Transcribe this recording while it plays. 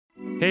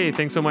Hey,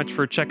 thanks so much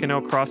for checking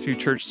out Crossview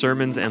Church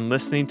sermons and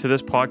listening to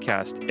this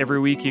podcast.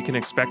 Every week you can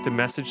expect a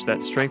message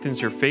that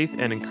strengthens your faith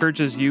and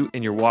encourages you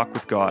in your walk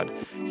with God.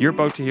 You're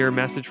about to hear a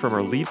message from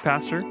our lead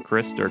pastor,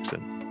 Kris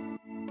Duerksen.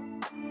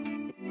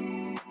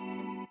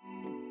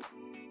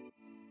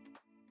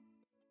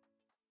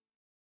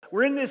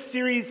 We're in this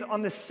series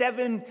on the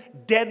 7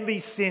 deadly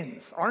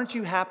sins. Aren't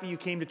you happy you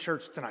came to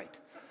church tonight?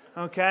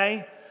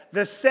 Okay?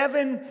 The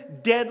 7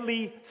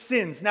 deadly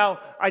sins. Now,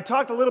 I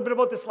talked a little bit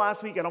about this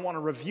last week. I don't want to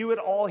review it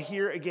all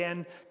here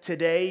again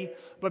today.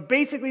 But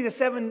basically, the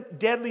 7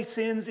 deadly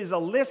sins is a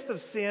list of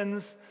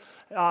sins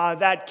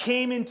that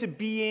came into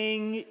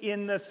being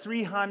in the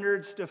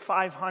 300s to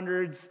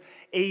 500s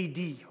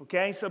AD.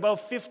 Okay? So about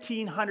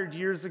 1,500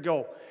 years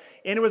ago.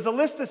 And it was a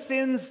list of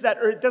sins that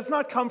it does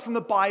not come from the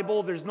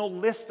Bible. There's no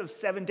list of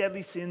 7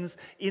 deadly sins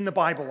in the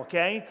Bible,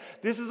 okay?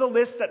 This is a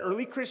list that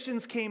early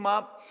Christians came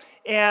up,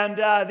 and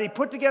they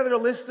put together a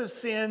list of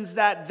sins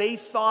that they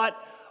thought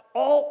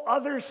all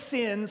other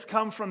sins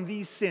come from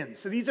these sins.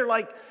 So these are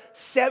like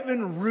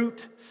 7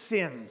 root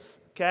sins,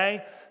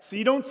 okay? So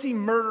you don't see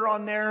murder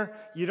on there,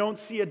 you don't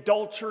see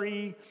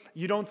adultery,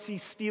 you don't see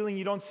stealing,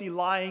 you don't see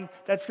lying.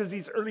 That's because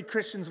these early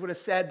Christians would have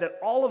said that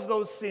all of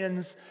those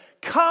sins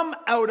come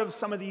out of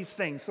some of these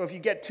things. So if you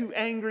get too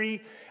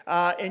angry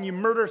and you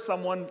murder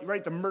someone,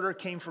 right, the murder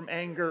came from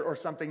anger or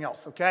something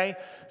else, okay?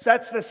 So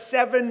that's the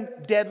 7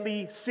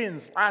 deadly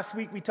sins. Last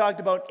week we talked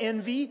about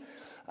envy.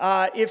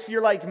 If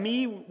you're like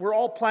me, we're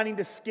all planning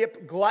to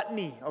skip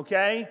gluttony,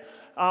 okay?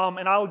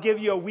 And I'll give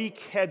you a week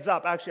heads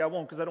up. Actually, I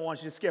won't because I don't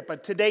want you to skip.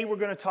 But today we're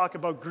going to talk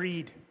about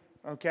greed,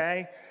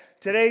 okay?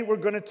 Today we're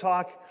going to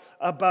talk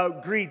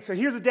about greed. So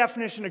here's a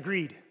definition of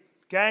greed,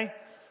 okay?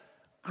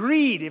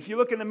 Greed, if you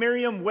look in the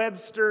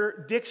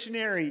Merriam-Webster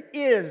dictionary,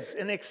 is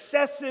an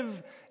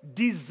excessive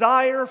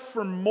desire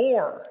for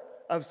more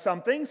of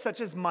something,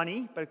 such as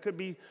money, but it could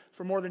be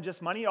for more than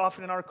just money.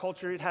 Often in our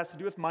culture, it has to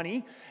do with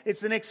money.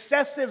 It's an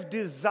excessive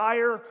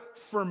desire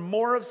for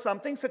more of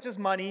something, such as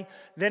money,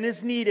 than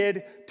is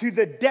needed to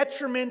the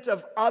detriment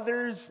of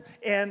others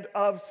and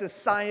of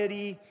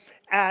society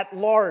at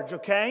large,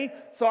 okay?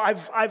 So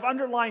I've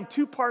underlined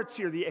 2 parts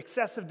here, the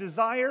excessive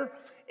desire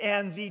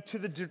and to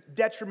the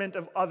detriment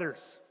of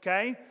others,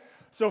 okay?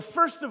 So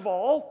first of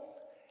all,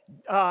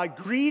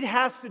 greed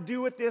has to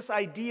do with this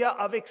idea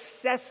of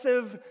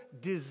excessive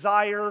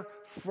desire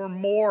for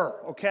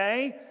more,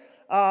 okay?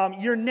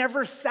 You're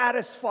never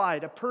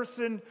satisfied. A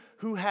person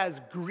who has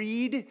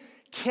greed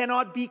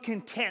cannot be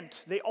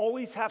content. They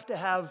always have to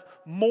have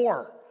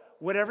more,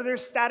 whatever their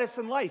status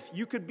in life.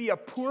 You could be a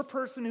poor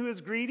person who is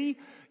greedy.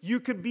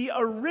 You could be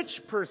a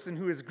rich person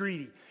who is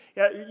greedy.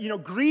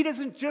 Greed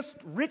isn't just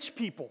rich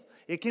people.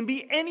 It can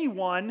be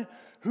anyone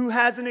who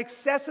has an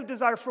excessive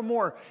desire for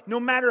more. No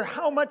matter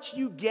how much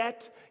you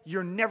get,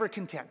 you're never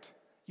content.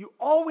 You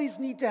always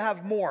need to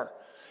have more.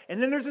 And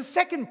then there's a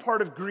second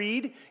part of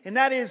greed, and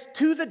that is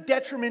to the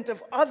detriment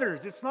of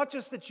others. It's not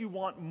just that you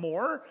want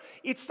more,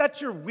 it's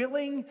that you're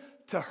willing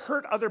to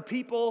hurt other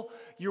people.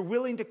 You're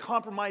willing to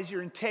compromise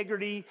your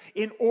integrity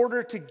in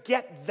order to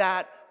get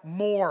that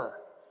more,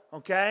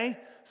 okay?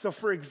 So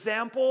for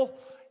example,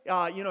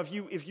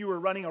 if you were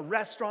running a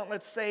restaurant,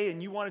 let's say,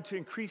 and you wanted to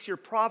increase your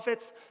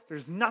profits,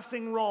 there's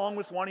nothing wrong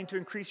with wanting to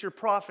increase your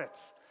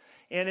profits.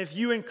 And if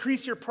you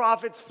increase your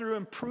profits through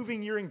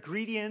improving your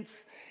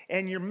ingredients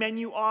and your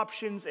menu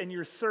options and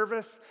your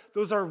service,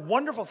 those are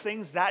wonderful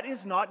things. That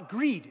is not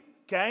greed,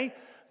 okay?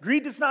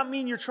 Greed does not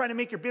mean you're trying to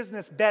make your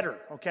business better,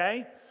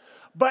 okay?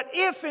 But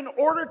if in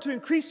order to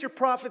increase your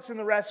profits in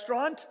the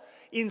restaurant,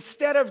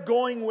 instead of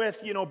going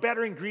with,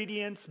 better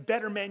ingredients,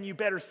 better menu,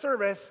 better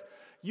service,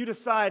 you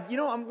decide,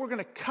 we're going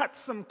to cut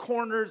some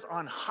corners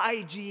on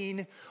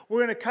hygiene. We're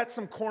going to cut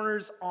some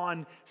corners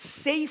on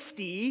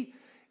safety.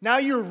 Now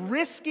you're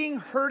risking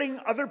hurting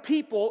other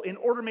people in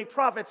order to make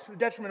profits to the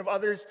detriment of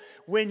others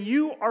when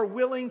you are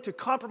willing to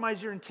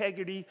compromise your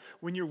integrity,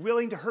 when you're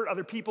willing to hurt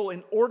other people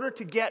in order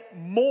to get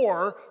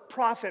more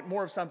profit,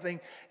 more of something.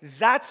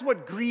 That's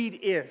what greed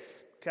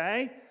is,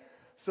 okay?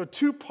 So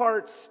 2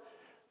 parts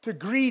to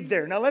greed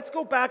there. Now let's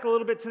go back a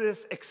little bit to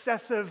this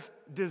excessive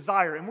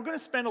desire. And we're going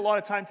to spend a lot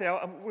of time today.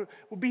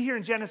 We'll be here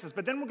in Genesis,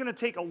 but then we're going to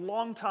take a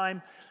long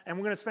time and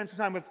we're going to spend some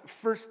time with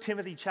 1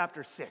 Timothy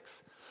chapter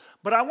 6.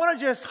 But I want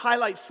to just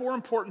highlight 4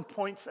 important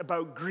points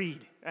about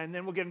greed, and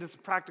then we'll get into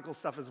some practical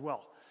stuff as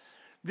well.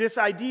 This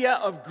idea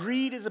of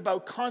greed is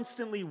about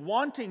constantly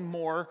wanting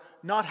more,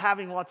 not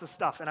having lots of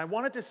stuff. And I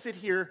wanted to sit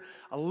here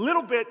a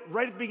little bit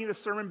right at the beginning of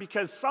the sermon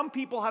because some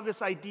people have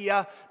this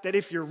idea that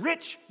if you're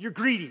rich, you're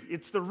greedy.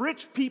 It's the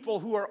rich people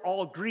who are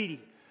all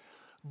greedy.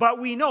 But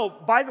we know,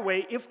 by the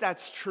way, if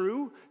that's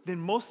true, then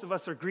most of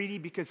us are greedy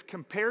because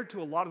compared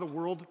to a lot of the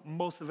world,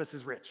 most of us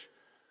is rich.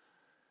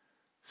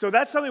 So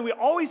that's something we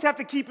always have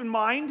to keep in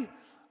mind.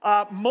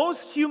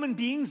 Most human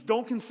beings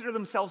don't consider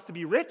themselves to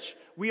be rich.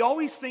 We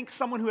always think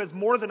someone who has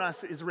more than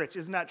us is rich.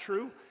 Isn't that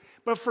true?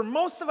 But for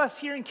most of us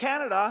here in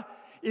Canada,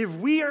 if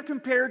we are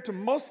compared to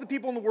most of the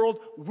people in the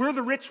world, we're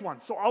the rich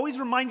ones. So always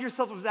remind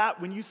yourself of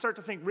that when you start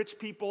to think rich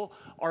people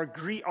are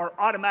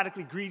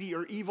automatically greedy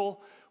or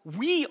evil.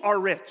 We are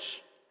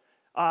rich.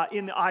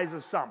 in the eyes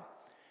of some.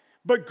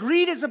 But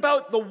greed is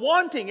about the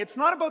wanting. It's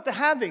not about the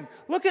having.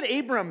 Look at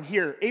Abram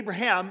here.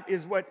 Abraham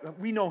is what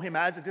we know him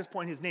as. At this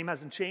point, his name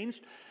hasn't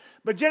changed.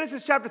 But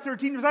Genesis chapter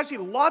 13, there's actually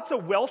lots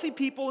of wealthy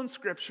people in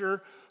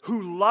Scripture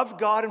who loved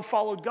God and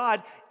followed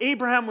God.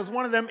 Abraham was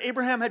one of them.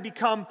 Abraham had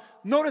become,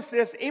 notice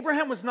this,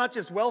 Abraham was not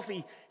just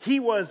wealthy, he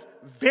was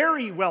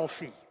very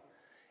wealthy.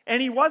 And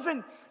he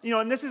wasn't,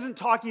 and this isn't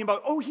talking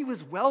about, he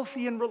was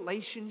wealthy in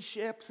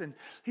relationships and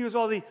he was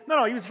wealthy.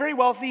 No, he was very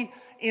wealthy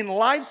in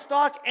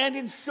livestock and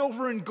in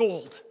silver and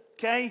gold,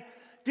 okay?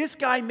 This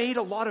guy made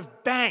a lot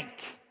of bank,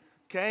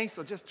 okay?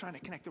 So just trying to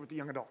connect it with the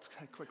young adults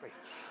quickly.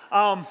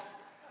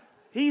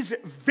 He's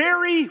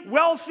very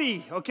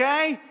wealthy,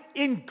 okay?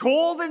 In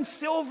gold and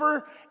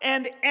silver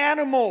and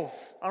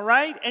animals, all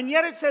right? And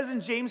yet it says in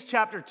James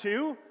chapter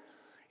 2,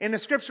 and the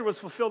scripture was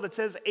fulfilled, it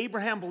says,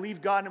 Abraham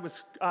believed God and it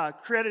was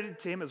credited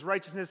to him as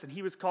righteousness, and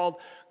he was called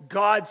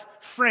God's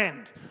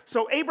friend.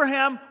 So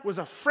Abraham was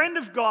a friend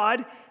of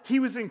God. He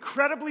was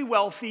incredibly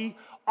wealthy.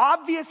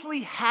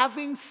 Obviously,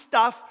 having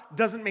stuff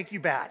doesn't make you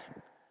bad.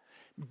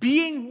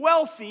 Being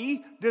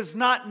wealthy does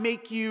not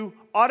make you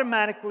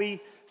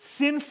automatically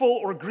sinful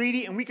or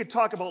greedy, and we could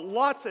talk about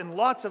lots and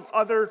lots of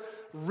other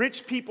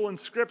rich people in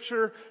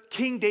Scripture,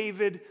 King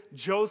David,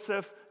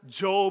 Joseph,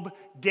 Job,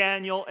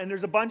 Daniel, and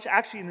there's a bunch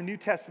actually in the New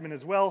Testament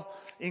as well,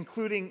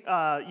 including,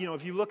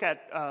 if you look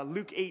at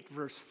Luke 8,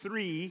 verse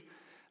 3,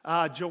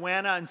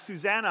 Joanna and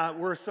Susanna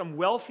were some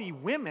wealthy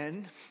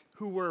women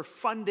who were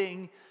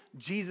funding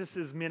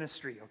Jesus'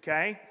 ministry,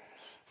 okay?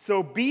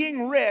 So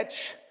being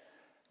rich,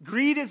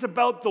 greed is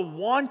about the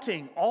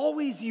wanting.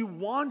 Always you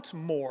want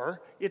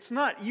more. It's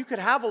not, you could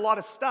have a lot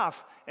of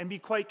stuff and be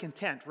quite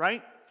content,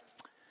 right?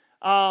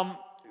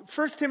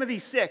 1 Timothy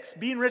 6,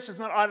 being rich does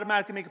not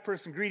automatically make a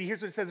person greedy.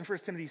 Here's what it says in 1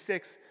 Timothy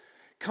 6.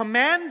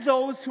 Command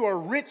those who are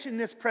rich in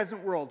this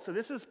present world. So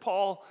this is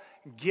Paul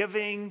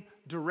giving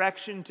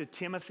direction to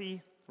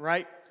Timothy,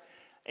 right?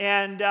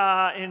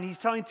 And he's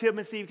telling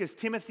Timothy, because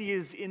Timothy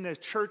is in the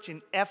church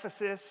in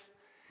Ephesus,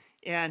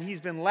 and he's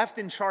been left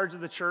in charge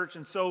of the church.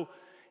 And so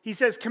he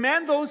says,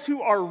 command those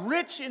who are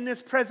rich in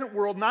this present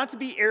world not to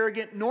be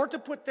arrogant, nor to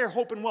put their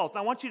hope in wealth.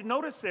 Now I want you to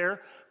notice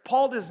there,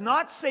 Paul does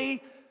not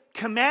say,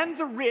 command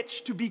the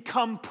rich to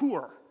become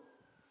poor.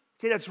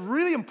 Okay, that's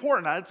really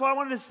important. That's why I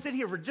wanted to sit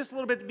here for just a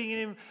little bit at the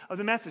beginning of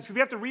the message. Because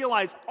we have to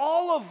realize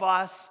all of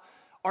us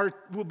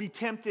will be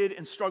tempted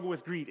and struggle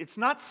with greed. It's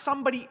not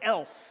somebody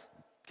else,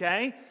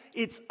 okay?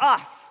 It's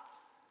us.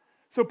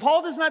 So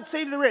Paul does not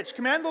say to the rich,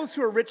 command those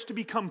who are rich to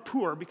become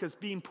poor, because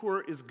being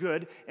poor is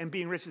good and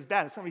being rich is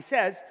bad. That's not what he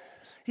says.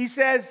 He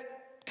says,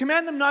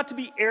 command them not to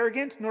be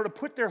arrogant, nor to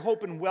put their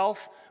hope in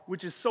wealth,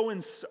 which is so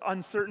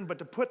uncertain, but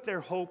to put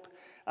their hope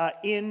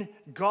in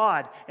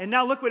God. And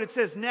now look what it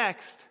says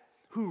next,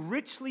 who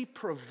richly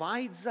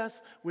provides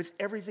us with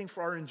everything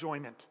for our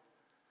enjoyment.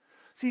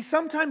 See,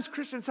 sometimes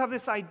Christians have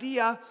this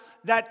idea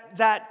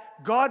that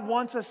God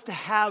wants us to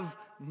have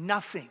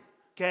nothing,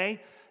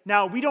 okay?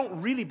 Now, we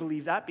don't really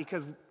believe that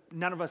because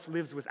none of us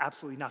lives with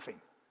absolutely nothing.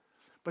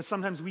 But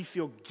sometimes we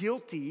feel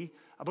guilty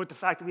about the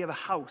fact that we have a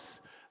house.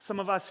 Some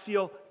of us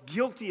feel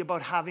guilty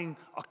about having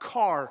a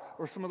car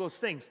or some of those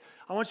things.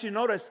 I want you to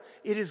notice,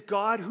 it is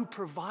God who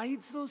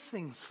provides those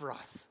things for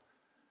us.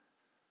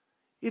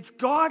 It's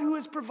God who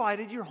has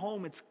provided your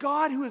home. It's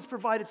God who has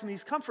provided some of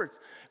these comforts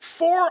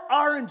for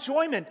our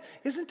enjoyment.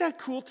 Isn't that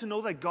cool to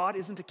know that God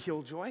isn't a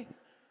killjoy?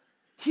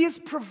 He has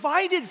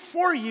provided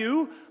for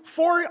you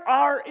for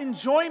our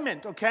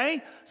enjoyment,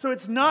 okay? So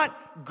it's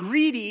not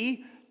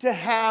greedy to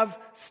have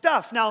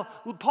stuff. Now,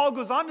 Paul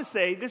goes on to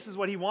say, this is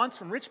what he wants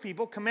from rich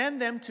people,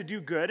 command them to do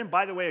good. And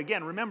by the way,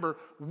 again, remember,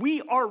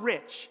 we are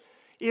rich.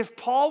 If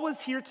Paul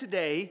was here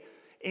today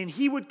and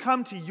he would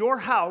come to your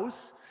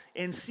house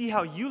and see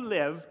how you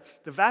live,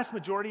 the vast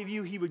majority of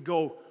you, he would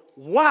go,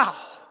 wow,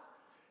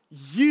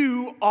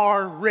 you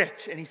are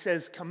rich. And he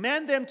says,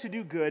 command them to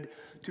do good,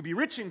 to be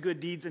rich in good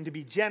deeds, and to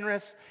be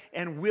generous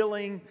and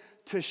willing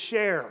to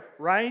share,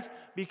 right?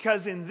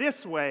 Because in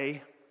this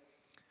way,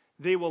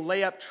 they will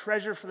lay up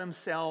treasure for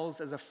themselves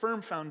as a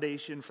firm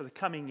foundation for the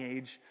coming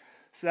age,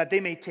 so that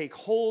they may take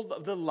hold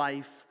of the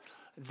life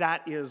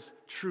that is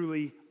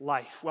truly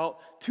life. Well,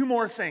 two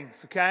more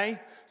things, okay?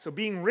 So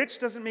being rich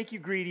doesn't make you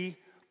greedy.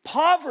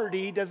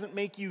 Poverty doesn't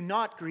make you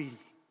not greedy,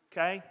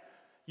 okay?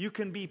 You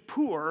can be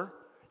poor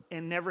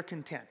and never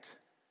content.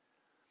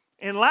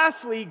 And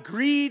lastly,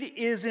 greed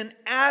is an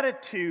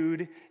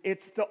attitude.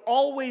 It's the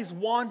always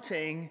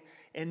wanting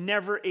and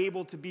never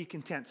able to be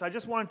content. So I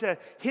just wanted to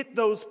hit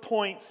those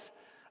points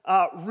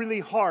really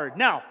hard.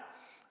 Now,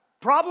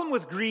 problem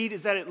with greed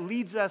is that it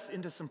leads us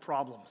into some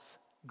problems.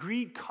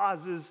 Greed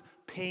causes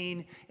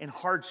pain and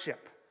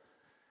hardship.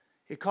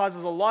 It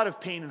causes a lot of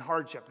pain and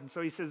hardship. And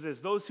so he says this,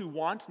 those who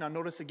want, now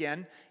notice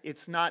again,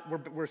 it's not,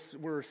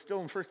 we're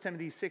still in 1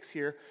 Timothy 6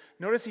 here.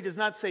 Notice he does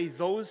not say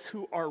those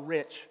who are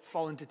rich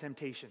fall into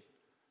temptation.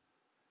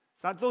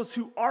 It's not those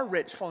who are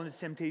rich fall into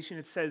temptation.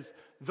 It says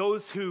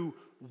those who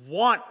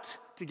want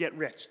to get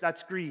rich.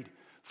 That's greed.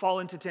 Fall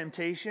into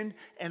temptation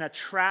and a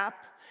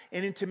trap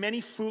and into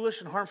many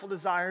foolish and harmful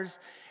desires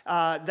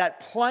that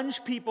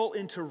plunge people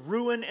into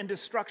ruin and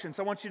destruction.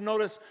 So I want you to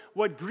notice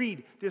what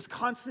greed, this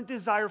constant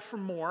desire for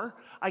more.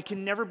 I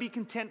can never be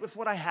content with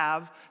what I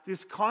have.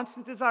 This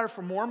constant desire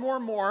for more and more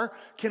and more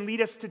can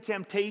lead us to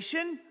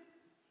temptation.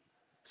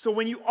 So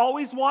when you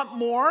always want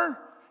more,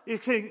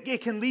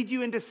 it can lead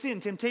you into sin,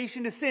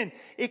 temptation to sin.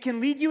 It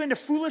can lead you into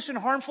foolish and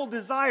harmful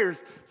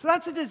desires. So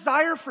that's a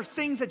desire for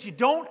things that you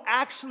don't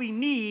actually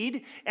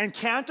need and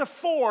can't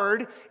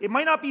afford. It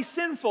might not be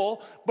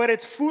sinful, but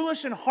it's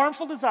foolish and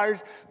harmful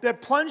desires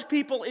that plunge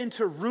people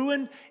into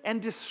ruin and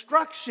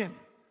destruction.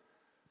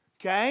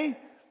 Okay?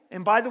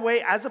 And by the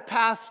way, as a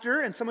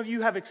pastor, and some of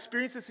you have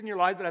experienced this in your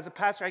life, but as a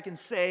pastor, I can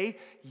say,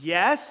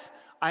 yes,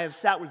 I have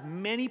sat with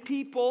many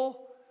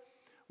people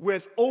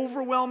with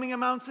overwhelming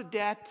amounts of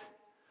debt,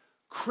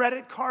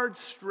 credit card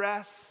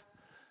stress,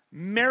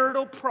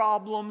 marital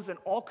problems, and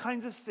all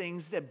kinds of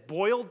things that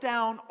boil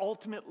down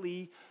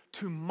ultimately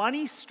to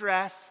money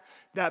stress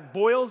that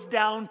boils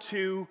down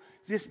to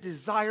this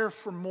desire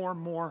for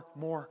more.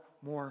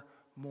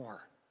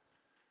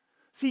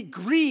 See,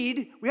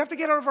 greed, we have to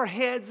get out of our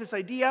heads this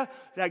idea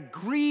that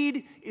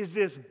greed is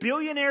this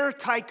billionaire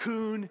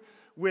tycoon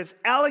with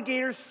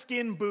alligator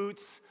skin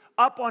boots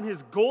up on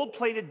his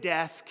gold-plated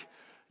desk,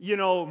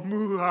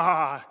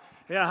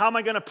 how am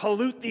I going to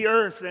pollute the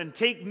earth and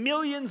take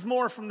millions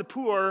more from the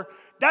poor?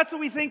 That's what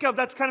we think of.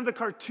 That's kind of the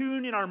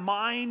cartoon in our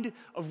mind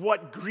of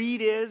what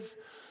greed is.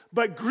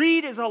 But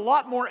greed is a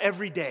lot more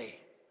everyday.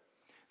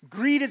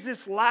 Greed is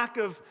this lack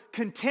of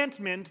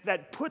contentment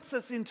that puts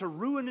us into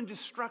ruin and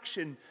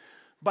destruction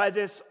by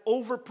this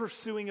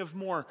over-pursuing of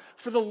more.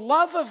 For the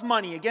love of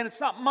money, again, it's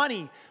not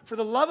money. For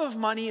the love of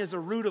money is a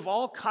root of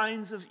all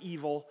kinds of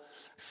evil.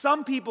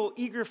 Some people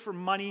eager for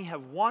money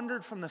have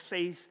wandered from the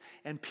faith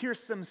and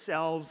pierced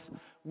themselves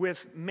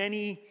with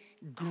many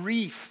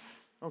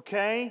griefs,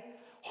 okay?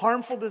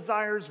 Harmful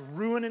desires,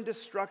 ruin and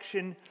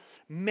destruction,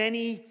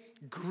 many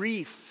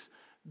griefs.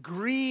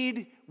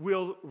 Greed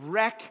will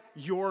wreck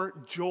your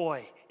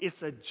joy.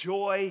 It's a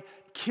joy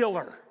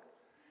killer.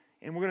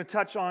 And we're going to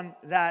touch on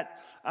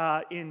that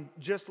in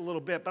just a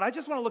little bit. But I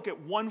just want to look at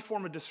one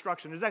form of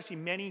destruction. There's actually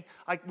many.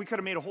 We could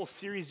have made a whole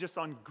series just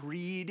on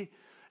greed.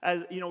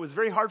 It was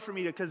very hard for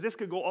me because this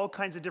could go all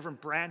kinds of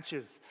different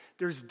branches.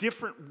 There's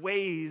different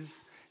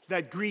ways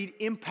that greed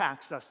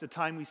impacts us, the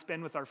time we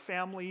spend with our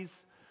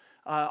families.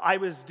 I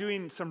was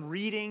doing some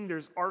reading.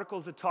 There's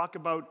articles that talk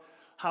about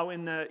how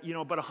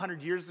about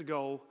 100 years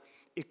ago,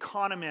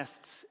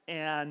 economists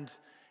and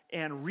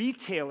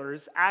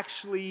retailers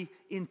actually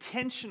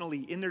intentionally,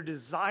 in their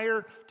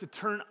desire to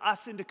turn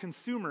us into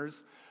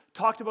consumers,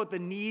 talked about the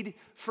need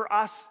for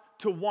us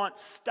to want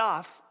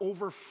stuff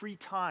over free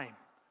time,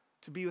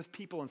 to be with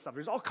people and stuff.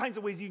 There's all kinds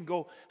of ways you can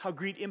go how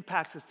greed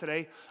impacts us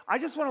today. I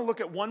just want to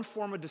look at one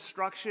form of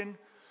destruction,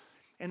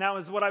 and that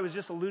was what I was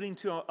just alluding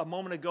to a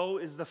moment ago,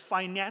 is the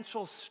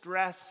financial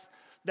stress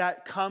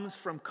that comes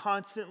from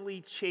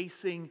constantly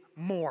chasing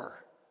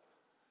more.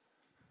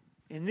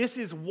 And this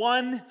is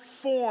one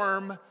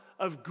form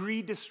of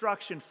greed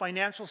destruction,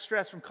 financial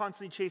stress from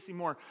constantly chasing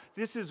more.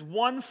 This is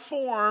one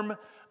form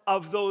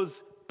of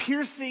those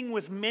piercing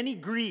with many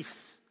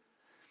griefs.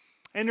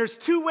 And there's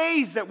two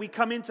ways that we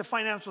come into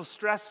financial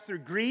stress through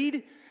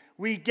greed.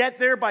 We get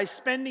there by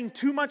spending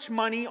too much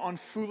money on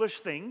foolish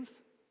things.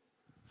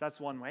 That's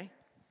one way.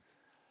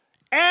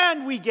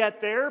 And we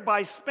get there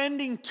by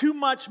spending too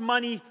much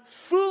money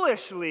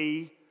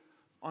foolishly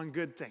on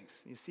good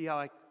things. You see how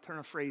I turn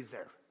a phrase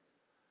there?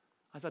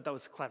 I thought that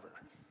was clever.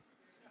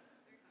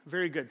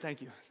 Very good,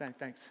 thank you.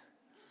 Thanks.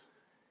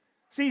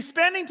 See,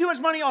 spending too much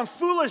money on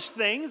foolish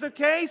things,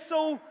 okay?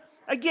 So,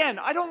 again,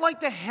 I don't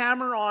like to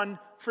hammer on,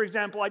 for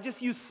example, I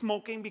just use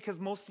smoking because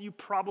most of you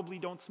probably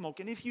don't smoke.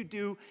 And if you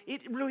do,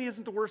 it really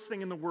isn't the worst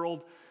thing in the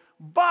world.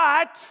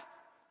 But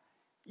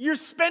you're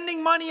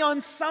spending money on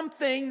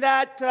something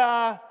that,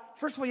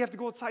 first of all, you have to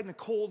go outside in the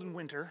cold in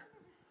winter.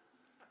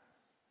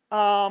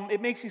 It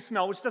makes you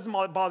smell, which doesn't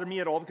bother me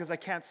at all because I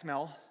can't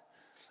smell.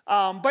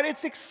 But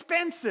it's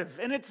expensive,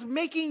 and it's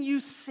making you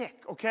sick,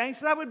 okay?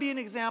 So that would be an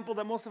example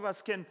that most of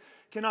us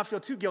cannot feel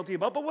too guilty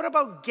about. But what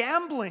about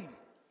gambling?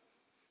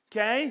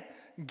 Okay?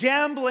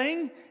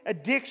 Gambling,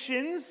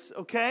 addictions,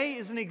 okay,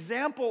 is an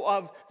example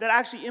of that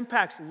actually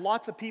impacts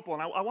lots of people.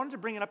 And I wanted to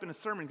bring it up in a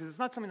sermon because it's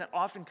not something that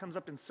often comes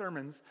up in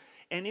sermons.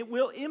 And it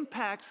will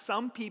impact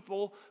some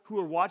people who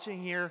are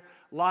watching here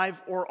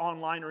live or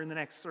online or in the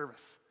next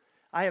service.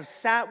 I have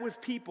sat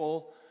with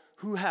people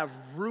who have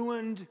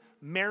ruined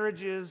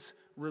marriages,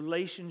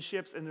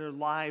 relationships, and their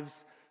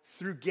lives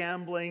through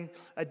gambling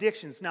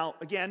addictions. Now,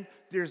 again,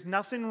 there's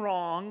nothing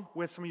wrong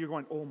with some of you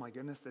going, oh my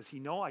goodness, does he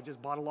know? I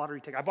just bought a lottery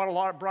ticket. I brought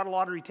a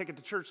lottery ticket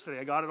to church today.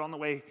 I got it on the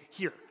way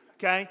here,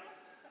 okay?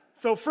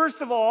 So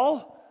first of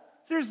all,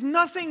 there's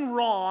nothing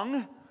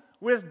wrong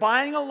with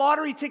buying a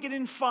lottery ticket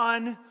in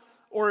fun,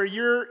 or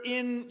you're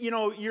in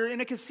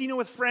a casino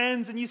with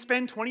friends and you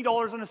spend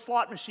 $20 on a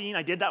slot machine.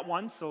 I did that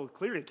once, so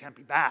clearly it can't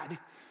be bad,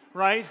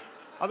 right?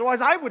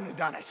 Otherwise, I wouldn't have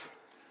done it.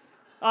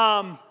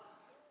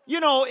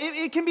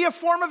 It can be a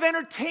form of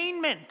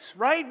entertainment,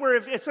 right? Where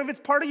if it's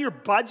part of your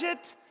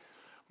budget,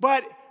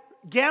 but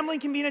gambling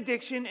can be an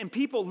addiction, and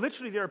people,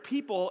 literally there are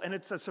people, and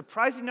it's a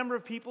surprising number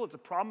of people, it's a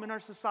problem in our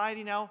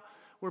society now,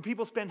 where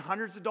people spend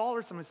hundreds of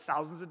dollars, sometimes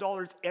thousands of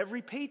dollars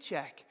every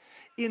paycheck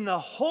in the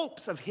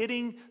hopes of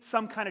hitting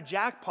some kind of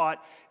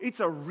jackpot. It's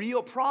a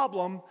real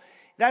problem.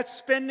 That's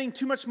spending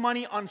too much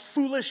money on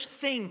foolish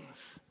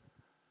things.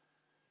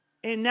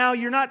 And now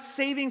you're not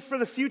saving for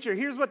the future.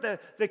 Here's what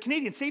the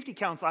Canadian Safety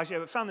Council, actually,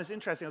 I found this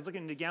interesting. I was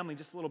looking into gambling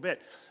just a little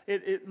bit.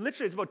 It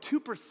literally is about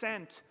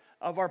 2%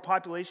 of our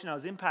population now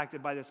is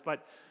impacted by this,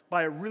 but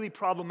by a really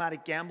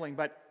problematic gambling.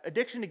 But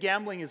addiction to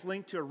gambling is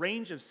linked to a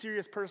range of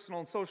serious personal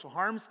and social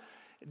harms.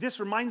 This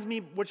reminds me,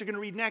 what you're going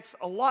to read next,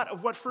 a lot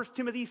of what 1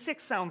 Timothy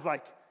 6 sounds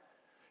like,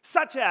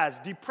 such as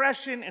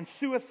depression and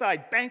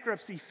suicide,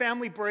 bankruptcy,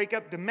 family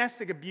breakup,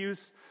 domestic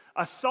abuse,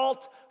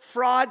 assault,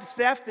 fraud,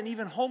 theft, and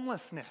even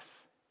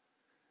homelessness.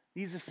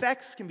 These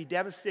effects can be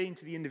devastating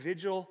to the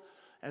individual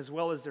as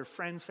well as their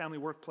friends, family,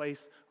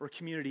 workplace, or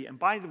community. And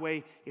by the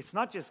way, it's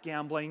not just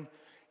gambling.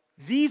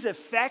 These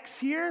effects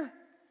here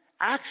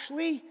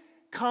actually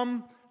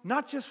come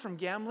not just from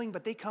gambling,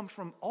 but they come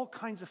from all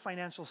kinds of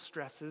financial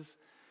stresses.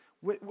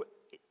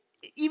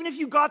 Even if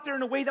you got there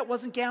in a way that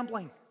wasn't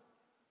gambling.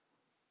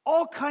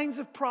 All kinds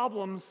of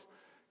problems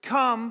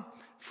come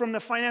from the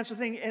financial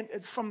thing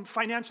and from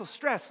financial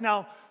stress.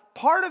 Now,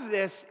 part of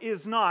this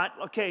is not,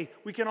 okay,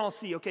 we can all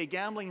see, okay,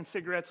 gambling and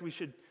cigarettes, we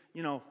should,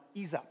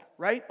 ease up,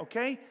 right?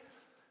 Okay?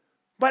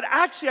 But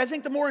actually, I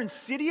think the more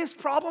insidious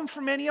problem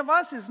for many of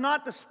us is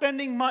not the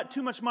spending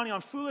too much money on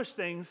foolish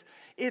things.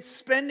 It's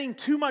spending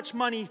too much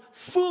money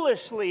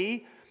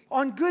foolishly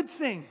on good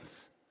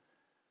things.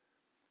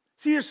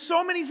 See, there's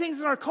so many things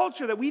in our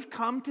culture that we've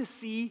come to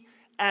see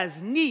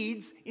as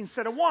needs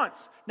instead of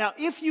wants. Now,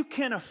 if you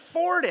can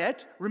afford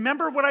it,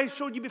 remember what I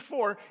showed you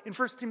before in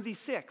 1 Timothy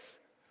 6.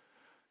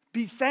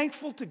 Be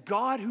thankful to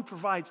God who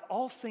provides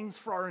all things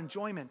for our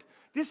enjoyment.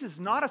 This is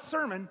not a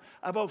sermon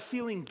about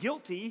feeling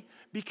guilty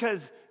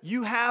because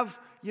you have,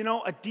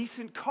 a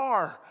decent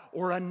car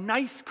or a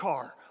nice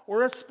car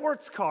or a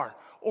sports car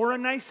or a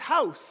nice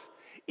house.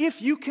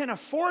 If you can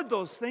afford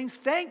those things,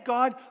 thank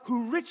God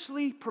who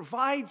richly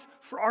provides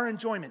for our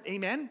enjoyment.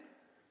 Amen?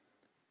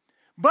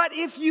 But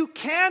if you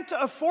can't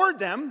afford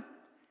them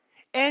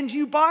and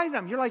you buy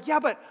them, you're like, yeah,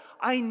 but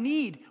we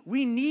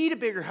need a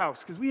bigger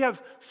house because we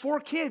have 4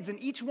 kids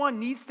and each one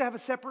needs to have a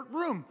separate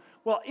room.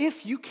 Well,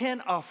 if you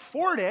can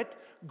afford it,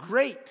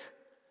 great.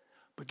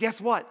 But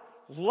guess what?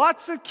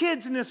 Lots of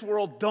kids in this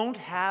world don't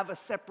have a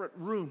separate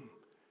room.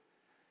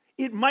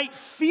 It might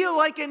feel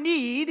like a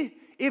need.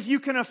 If you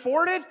can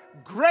afford it,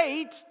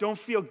 great. Don't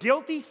feel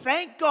guilty.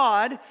 Thank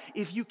God.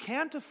 If you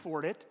can't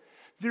afford it,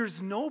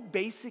 there's no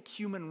basic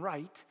human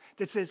right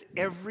that says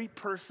every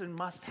person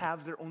must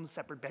have their own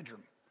separate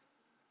bedroom.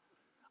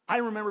 I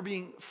remember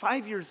being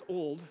 5 years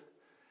old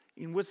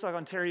in Woodstock,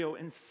 Ontario,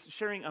 and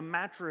sharing a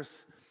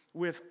mattress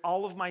with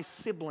all of my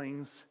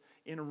siblings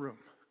in a room,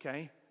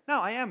 okay?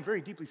 Now, I am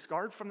very deeply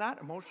scarred from that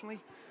emotionally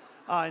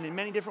and in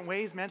many different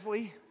ways,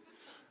 mentally.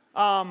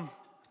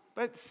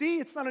 But see,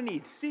 it's not a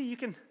need. See, you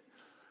can...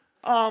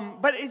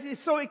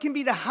 so it can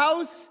be the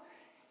house,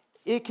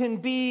 it can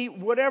be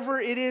whatever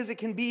it is, it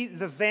can be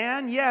the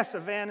van. Yes, a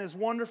van is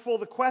wonderful.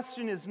 The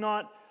question is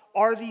not,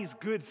 are these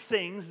good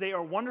things? They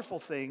are wonderful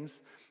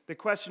things. The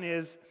question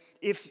is,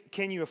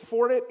 can you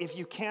afford it? If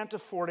you can't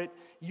afford it,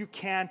 you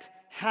can't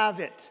have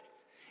it.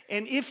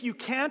 And if you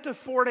can't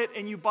afford it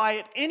and you buy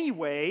it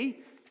anyway,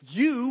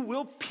 you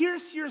will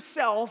pierce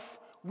yourself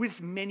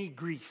with many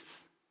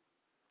griefs.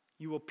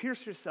 You will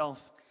pierce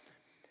yourself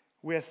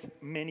with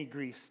many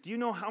griefs. Do you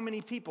know how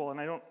many people, and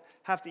I don't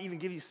have to even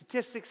give you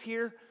statistics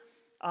here,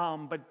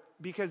 but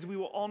because we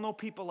will all know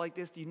people like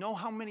this, do you know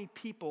how many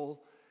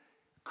people,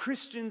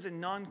 Christians and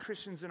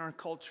non-Christians in our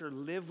culture,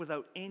 live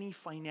without any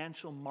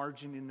financial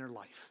margin in their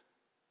life?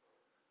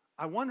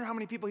 I wonder how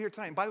many people here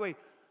tonight, and by the way,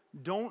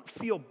 don't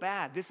feel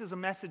bad. This is a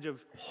message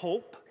of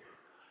hope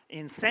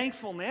and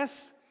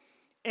thankfulness,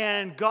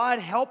 and God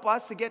help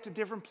us to get to a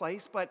different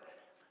place, but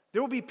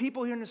there will be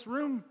people here in this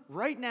room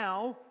right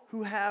now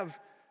who have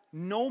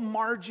no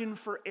margin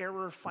for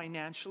error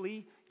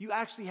financially. You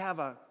actually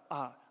have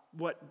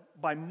what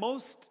by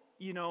most,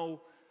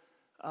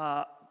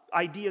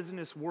 ideas in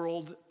this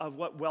world of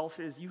what wealth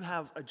is, you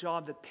have a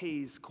job that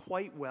pays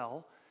quite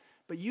well,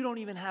 but you don't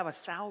even have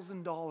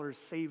 $1,000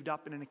 saved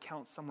up in an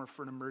account somewhere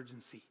for an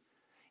emergency.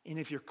 And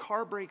if your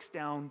car breaks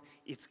down,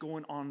 it's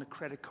going on the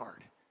credit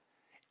card.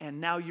 And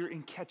now you're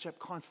in catch-up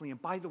constantly.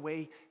 And by the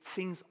way,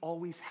 things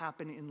always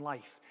happen in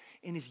life.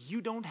 And if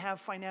you don't have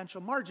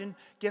financial margin,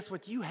 guess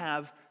what you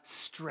have?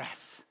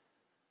 Stress.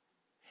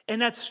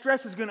 And that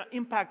stress is going to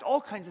impact all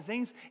kinds of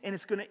things, and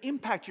it's going to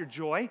impact your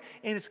joy,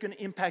 and it's going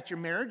to impact your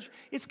marriage.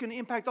 It's going to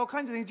impact all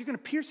kinds of things. You're going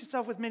to pierce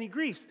yourself with many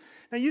griefs.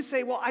 Now you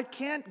say, well, I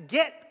can't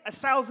get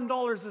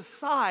 $1,000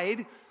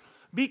 aside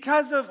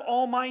because of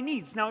all my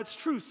needs. Now it's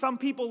true, some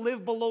people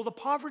live below the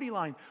poverty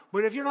line.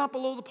 But if you're not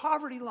below the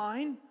poverty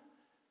line,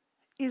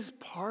 is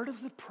part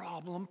of the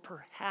problem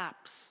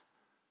perhaps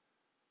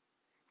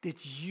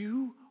that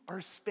you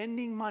are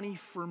spending money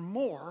for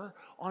more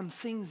on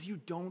things you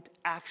don't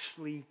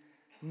actually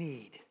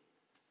need.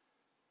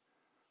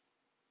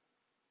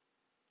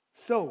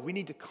 So we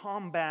need to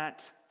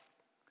combat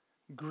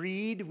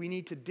greed. We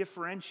need to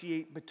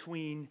differentiate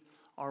between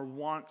our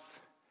wants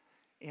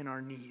and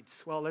our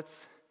needs. Well,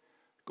 let's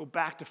go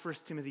back to 1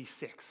 Timothy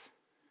 6.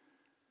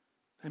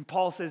 And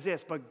Paul says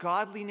this, but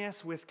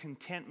godliness with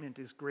contentment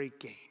is great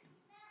gain.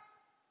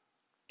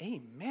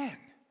 Amen.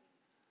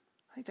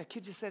 I think that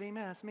kid just said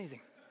amen. That's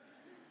amazing.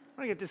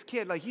 I want to get this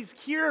kid, like he's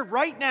here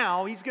right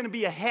now. He's going to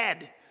be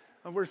ahead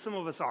of where some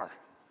of us are.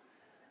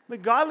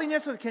 But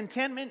godliness with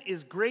contentment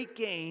is great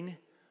gain,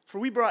 for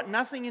we brought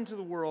nothing into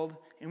the world,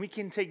 and we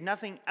can take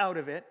nothing out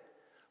of it.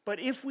 But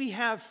if we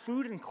have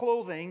food and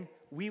clothing,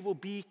 we will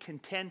be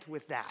content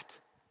with that.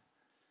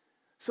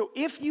 So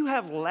if you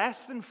have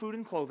less than food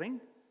and clothing,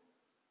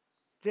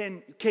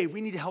 then, okay,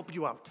 we need to help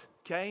you out,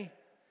 okay?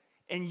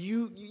 And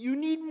you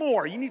need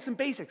more. You need some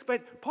basics.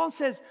 But Paul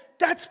says,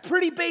 that's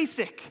pretty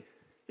basic.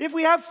 If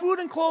we have food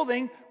and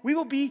clothing, we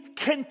will be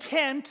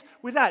content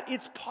with that.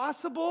 It's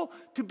possible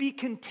to be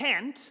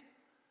content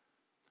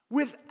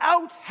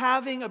without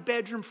having a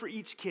bedroom for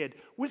each kid,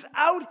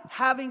 without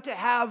having to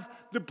have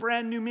the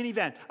brand new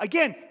minivan.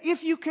 Again,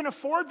 if you can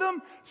afford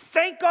them,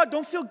 thank God,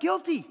 don't feel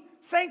guilty.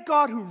 Thank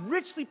God who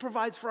richly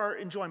provides for our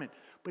enjoyment.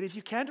 But if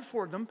you can't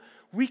afford them,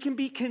 we can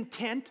be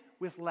content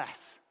with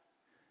less.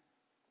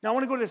 Now I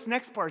want to go to this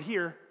next part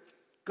here.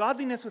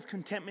 Godliness with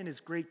contentment is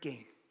great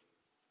gain.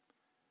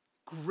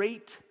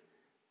 Great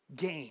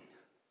gain.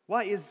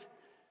 Why is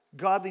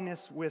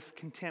godliness with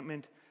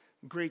contentment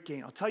great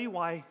gain? I'll tell you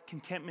why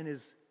contentment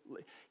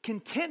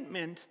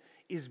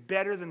is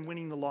better than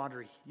winning the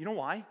lottery. You know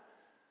why?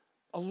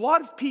 A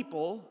lot of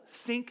people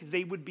think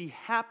they would be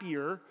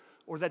happier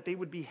or that they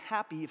would be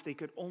happy if they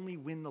could only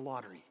win the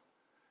lottery.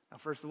 Now,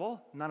 first of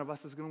all, none of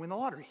us is going to win the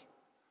lottery.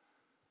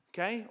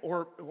 Okay?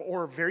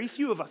 Or very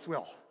few of us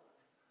will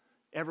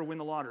ever win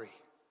the lottery.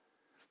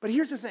 But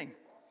here's the thing.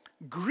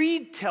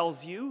 Greed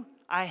tells you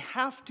I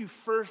have to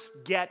first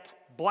get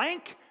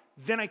blank,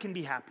 then I can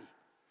be happy.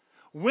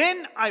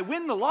 When I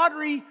win the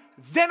lottery,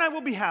 then I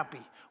will be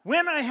happy.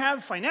 When I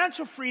have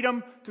financial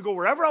freedom to go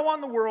wherever I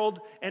want in the world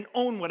and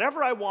own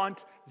whatever I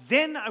want,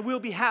 then I will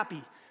be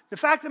happy. The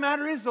fact of the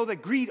matter is, though,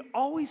 that greed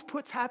always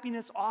puts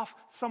happiness off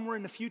somewhere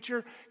in the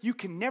future. You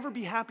can never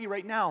be happy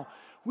right now,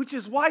 which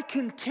is why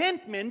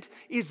contentment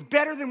is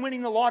better than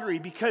winning the lottery,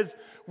 because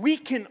we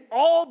can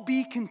all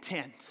be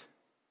content,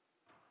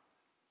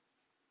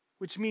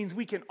 which means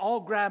we can all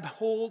grab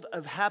hold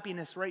of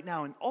happiness right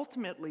now. And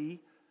ultimately,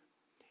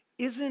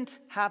 isn't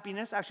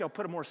happiness, actually I'll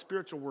put a more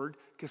spiritual word,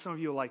 because some of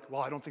you are like,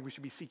 well, I don't think we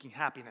should be seeking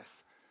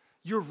happiness.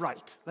 You're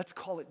right. Let's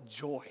call it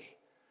joy.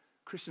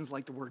 Christians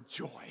like the word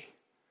joy.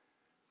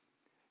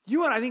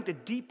 You and I think the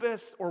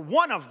deepest, or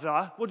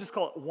we'll just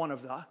call it one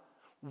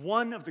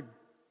of the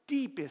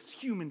deepest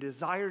human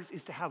desires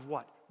is to have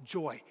what?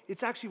 Joy.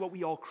 It's actually what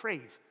we all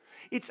crave.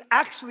 It's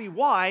actually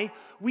why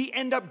we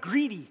end up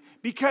greedy,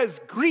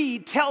 because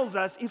greed tells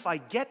us if I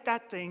get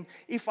that thing,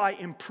 if I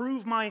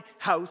improve my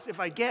house, if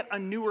I get a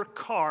newer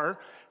car,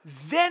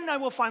 then I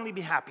will finally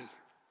be happy.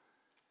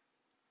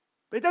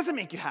 But it doesn't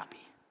make you happy.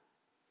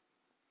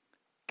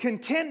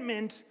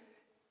 Contentment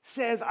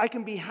says I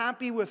can be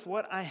happy with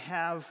what I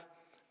have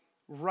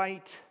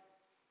right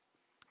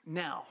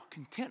now.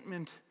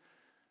 Contentment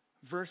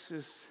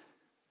versus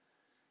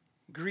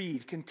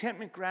greed.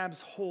 Contentment grabs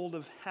hold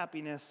of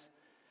happiness.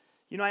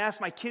 You know, I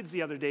asked my kids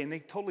the other day, and they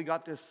totally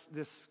got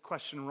this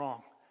question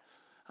wrong.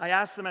 I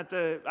asked them I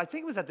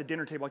think it was at the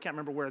dinner table. I can't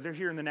remember where. They're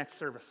here in the next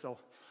service, so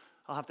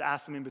I'll have to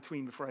ask them in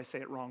between before I say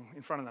it wrong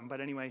in front of them.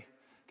 But anyway,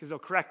 because they'll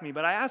correct me.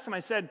 But I asked them, I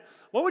said,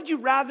 what would you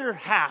rather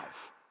have?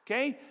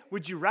 Okay?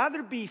 Would you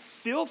rather be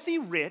filthy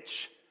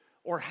rich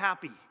or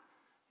happy?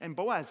 And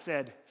Boaz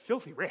said,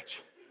 filthy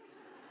rich.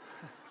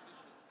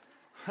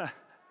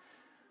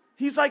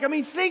 He's like,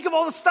 think of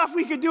all the stuff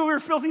we could do if we were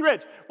filthy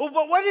rich. Well,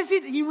 but what is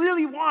it he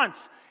really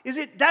wants? Is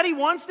it that he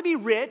wants to be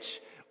rich,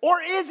 or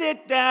is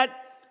it that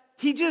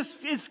he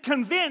just is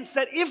convinced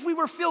that if we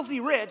were filthy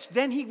rich,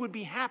 then he would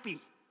be happy?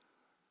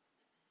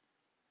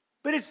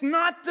 But it's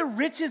not the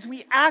riches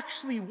we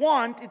actually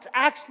want, it's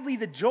actually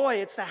the joy,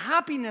 it's the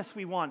happiness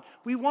we want.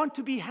 We want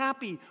to be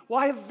happy.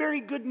 Well, I have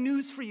very good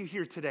news for you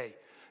here today.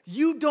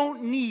 You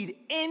don't need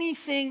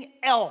anything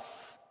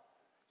else.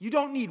 You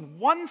don't need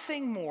one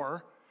thing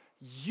more.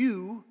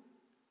 You,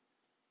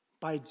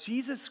 by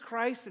Jesus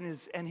Christ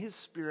and his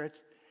Spirit,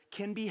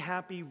 can be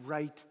happy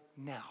right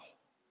now.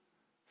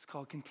 It's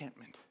called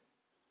contentment.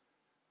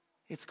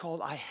 It's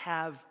called I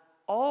have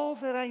all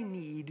that I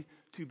need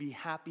to be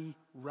happy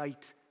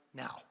right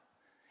now.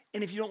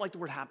 And if you don't like the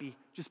word happy,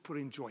 just put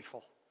in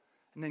joyful.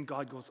 And then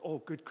God goes, oh,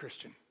 good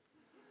Christian.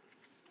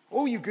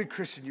 Oh, you good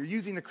Christian. You're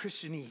using the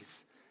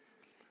Christianese.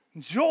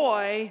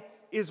 Joy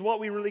is what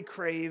we really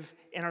crave,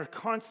 and our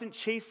constant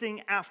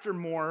chasing after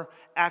more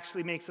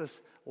actually makes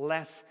us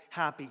less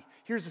happy.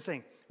 Here's the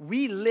thing.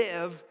 We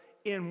live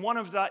in one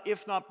of the,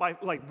 if not by,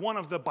 like one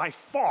of the by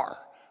far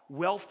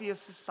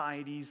wealthiest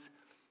societies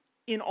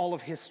in all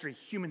of history,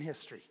 human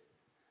history.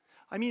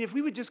 I mean, if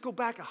we would just go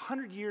back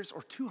 100 years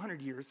or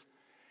 200 years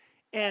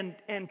and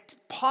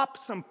pop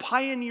some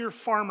pioneer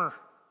farmer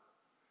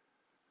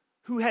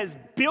who has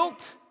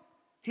built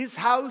his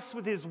house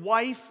with his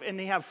wife, and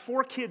they have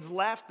 4 kids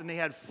left, and they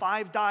had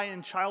 5 die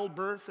in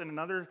childbirth and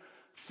another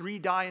 3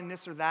 die in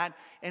this or that,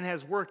 and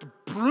has worked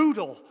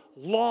brutal,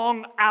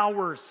 long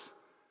hours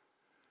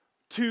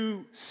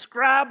to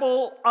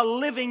scrabble a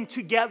living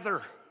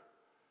together.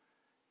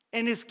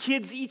 And his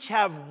kids each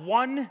have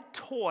 1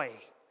 toy.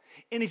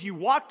 And if you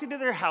walked into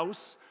their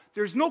house,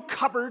 there's no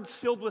cupboards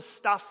filled with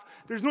stuff.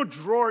 There's no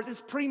drawers.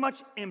 It's pretty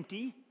much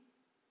empty.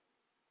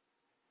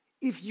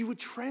 If you would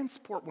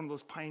transport one of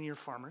those pioneer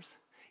farmers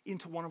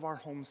into one of our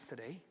homes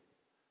today,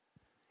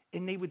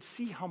 and they would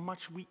see how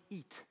much we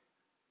eat.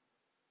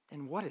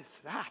 And what is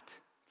that?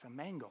 It's a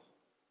mango.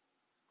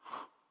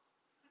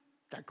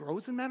 That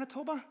grows in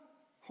Manitoba?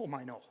 Oh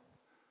my, no.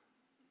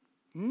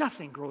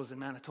 Nothing grows in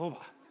Manitoba.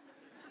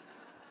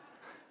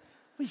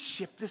 We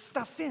ship this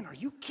stuff in. Are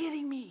you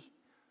kidding me?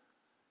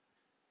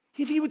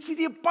 If you would see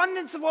the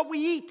abundance of what we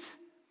eat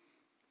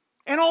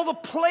and all the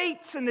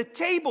plates and the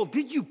table.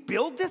 Did you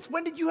build this?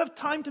 When did you have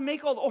time to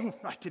make all the... Oh,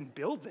 I didn't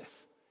build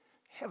this.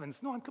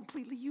 Heavens, no, I'm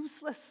completely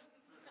useless.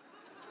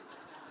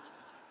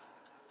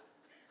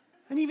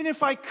 And even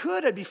if I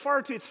could,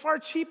 it's far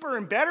cheaper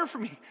and better for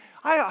me.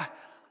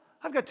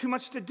 I've got too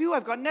much to do.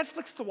 I've got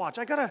Netflix to watch.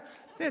 I'm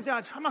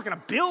not going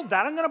to build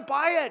that. I'm going to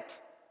buy it.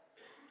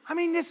 I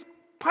mean, this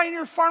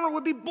pioneer farmer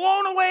would be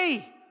blown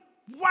away.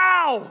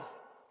 Wow,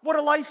 what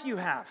a life you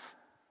have.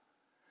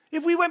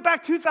 If we went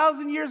back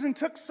 2,000 years and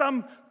took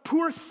some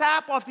poor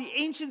sap off the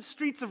ancient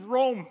streets of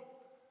Rome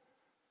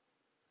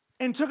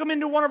and took them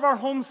into one of our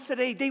homes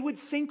today, they would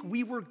think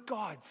we were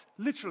gods.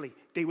 Literally,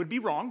 they would be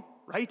wrong,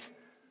 right?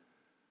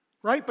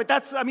 Right? But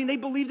they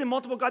believed in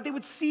multiple gods. They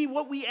would see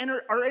what we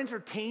are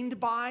entertained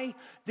by.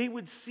 They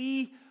would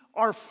see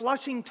our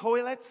flushing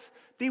toilets.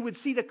 They would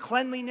see the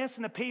cleanliness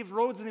and the paved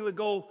roads, and they would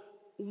go,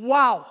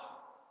 wow.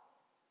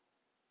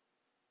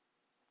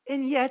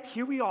 And yet,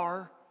 here we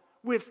are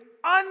with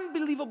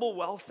unbelievable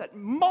wealth that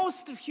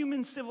most of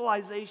human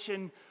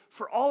civilization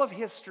for all of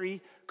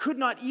history could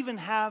not even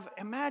have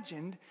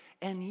imagined,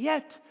 and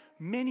yet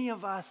many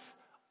of us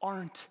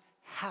aren't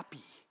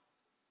happy.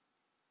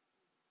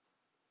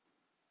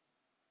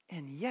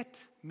 And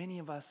yet, many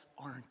of us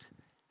aren't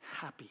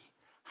happy.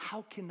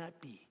 How can that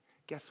be?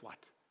 Guess what?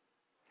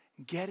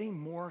 Getting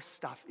more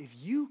stuff. If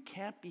you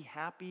can't be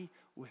happy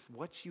with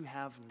what you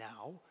have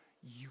now,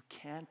 you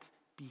can't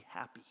be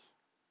happy.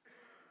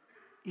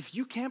 If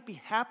you can't be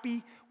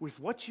happy with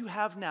what you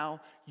have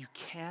now, you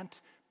can't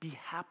be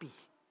happy.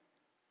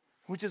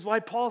 Which is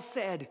why Paul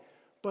said,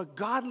 but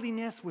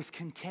godliness with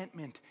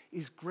contentment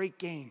is great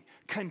gain.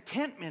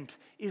 Contentment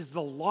is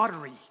the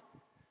lottery.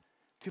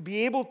 To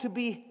be able to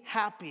be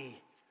happy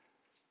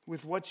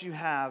with what you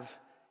have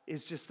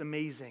is just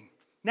amazing.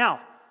 Now,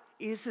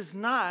 this is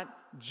not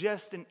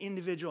just an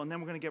individual, and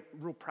then we're going to get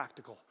real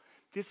practical.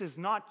 This is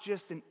not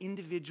just an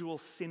individual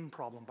sin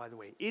problem, by the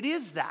way. It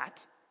is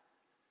that.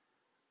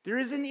 There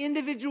is an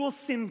individual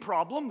sin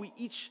problem. We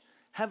each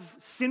have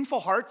sinful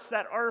hearts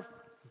that are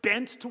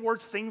bent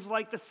towards things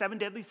like the 7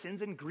 deadly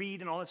sins and greed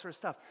and all that sort of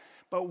stuff.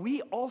 But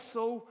we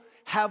also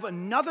have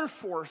another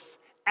force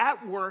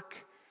at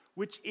work,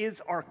 which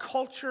is our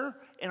culture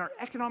and our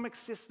economic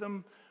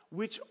system,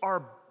 which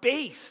are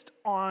based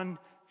on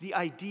the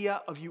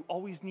idea of you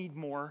always need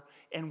more,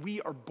 and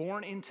we are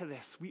born into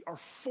this. We are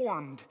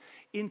formed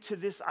into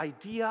this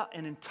idea,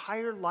 an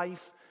entire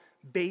life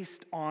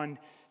based on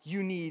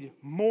you need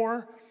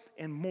more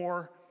and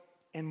more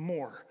and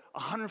more.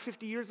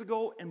 150 years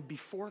ago and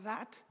before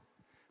that,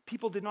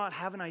 people did not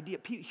have an idea.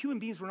 Human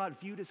beings were not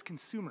viewed as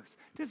consumers.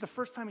 This is the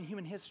first time in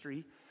human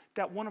history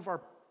that one of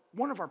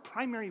our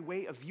primary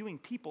way of viewing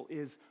people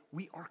is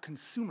we are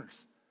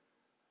consumers.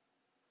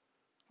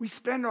 We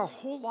spend our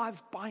whole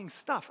lives buying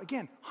stuff.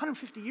 Again,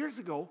 150 years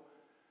ago,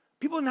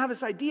 people didn't have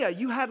this idea.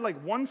 You had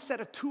like one set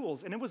of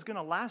tools and it was going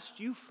to last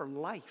you for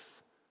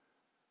life.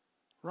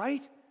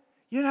 Right?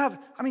 You didn't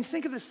have,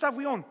 think of the stuff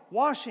we own.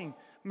 Washing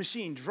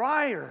machine,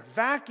 dryer,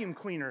 vacuum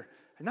cleaner.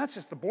 And that's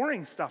just the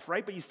boring stuff,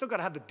 right? But you still got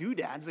to have the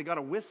doodads. They got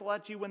to whistle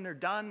at you when they're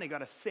done. They got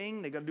to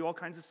sing. They got to do all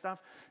kinds of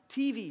stuff.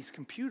 TVs,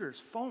 computers,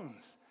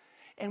 phones.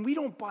 And we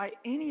don't buy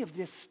any of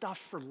this stuff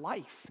for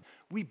life.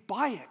 We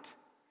buy it.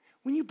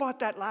 When you bought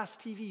that last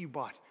TV you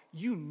bought,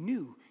 you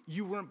knew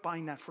you weren't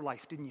buying that for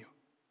life, didn't you?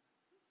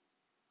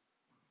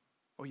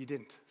 Oh, you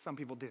didn't. Some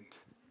people didn't.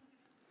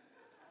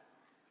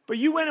 But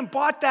you went and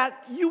bought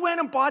that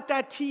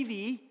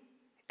TV,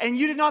 and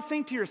you did not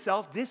think to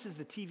yourself, this is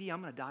the TV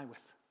I'm going to die with.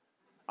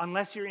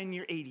 Unless you're in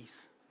your 80s.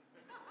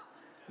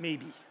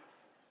 Maybe.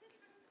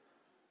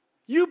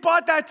 You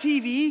bought that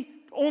TV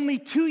only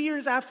 2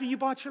 years after you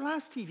bought your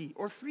last TV,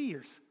 or 3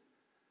 years.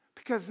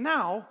 Because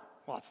now,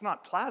 well, it's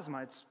not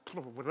plasma, it's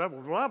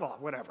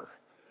whatever.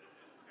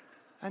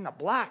 And the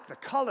black, the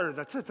color,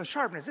 the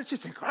sharpness, it's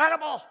just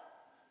incredible.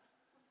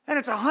 And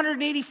it's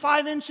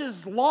 185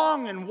 inches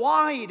long and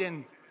wide,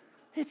 and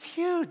it's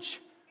huge.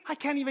 I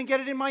can't even get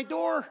it in my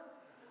door.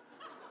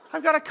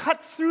 I've got to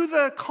cut through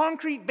the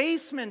concrete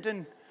basement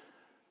and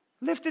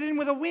lift it in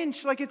with a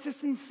winch. Like, it's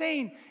just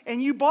insane.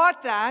 And you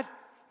bought that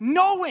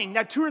knowing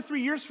that 2 or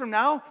 3 years from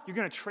now, you're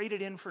going to trade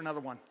it in for another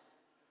one.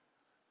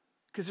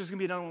 Because there's going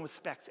to be another one with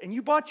specs. And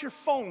you bought your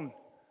phone.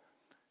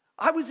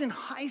 I was in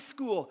high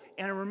school,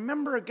 and I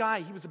remember a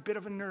guy, he was a bit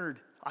of a nerd.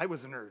 I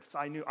was a nerd, so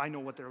I know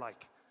what they're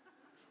like.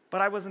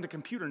 But I wasn't a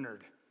computer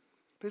nerd.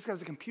 But this guy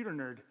was a computer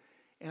nerd.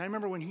 And I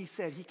remember when he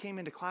came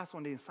into class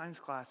one day in science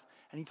class,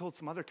 and he told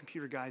some other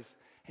computer guys,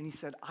 and he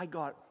said, I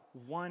got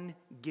 1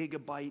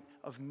 gigabyte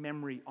of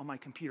memory on my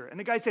computer. And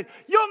the guy said,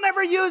 you'll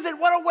never use it,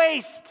 what a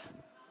waste.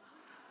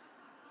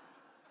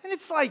 And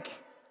it's like,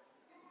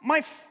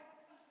 my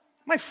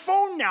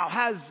phone now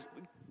has,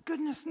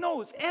 goodness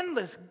knows,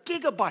 endless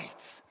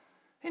gigabytes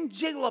and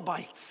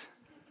gigabytes.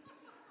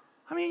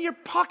 I mean, your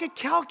pocket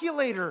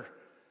calculator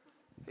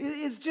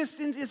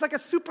it's like a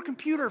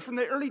supercomputer from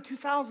the early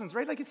 2000s,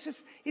 right? Like,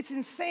 it's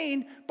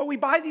insane, but we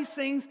buy these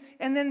things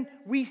and then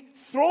we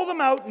throw them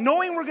out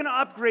knowing we're going to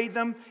upgrade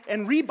them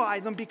and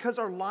rebuy them because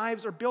our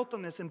lives are built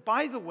on this. And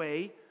by the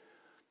way,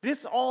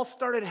 this all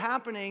started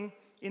happening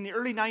in the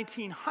early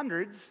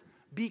 1900s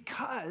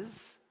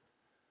because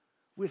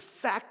with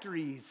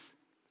factories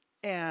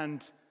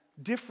and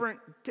different,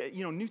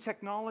 new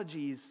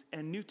technologies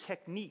and new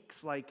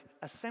techniques like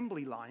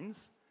assembly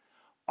lines,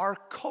 our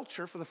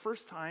culture, for the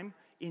first time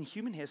in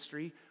human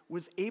history,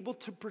 was able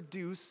to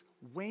produce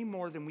way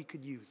more than we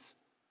could use.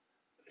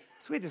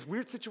 So we had this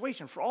weird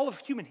situation. For all of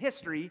human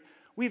history,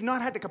 we've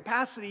not had the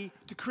capacity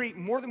to create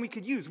more than we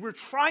could use. We're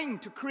trying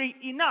to create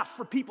enough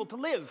for people to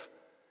live.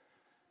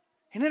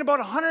 And then about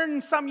 100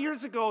 and some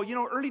years ago,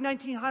 early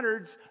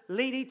 1900s,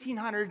 late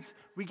 1800s,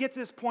 we get to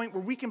this point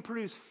where we can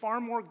produce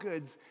far more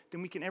goods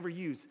than we can ever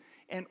use.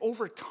 And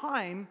over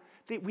time,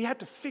 we had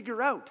to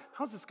figure out,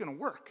 how's this going to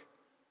work?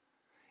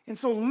 And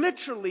so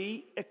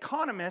literally,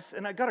 economists,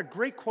 and I got a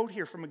great quote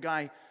here from a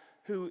guy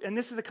who, and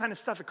this is the kind of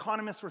stuff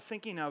economists were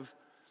thinking of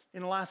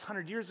in the last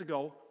 100 years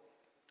ago,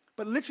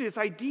 but literally this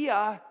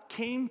idea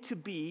came to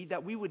be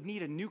that we would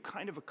need a new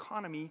kind of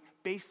economy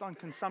based on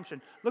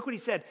consumption. Look what he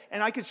said,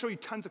 and I could show you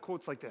tons of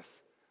quotes like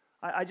this.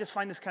 I just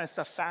find this kind of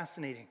stuff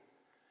fascinating.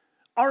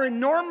 Our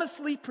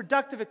enormously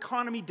productive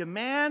economy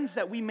demands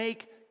that we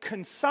make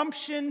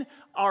consumption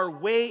our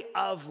way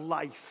of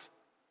life.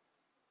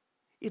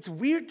 It's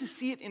weird to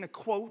see it in a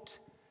quote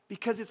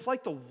because it's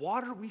like the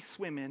water we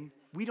swim in,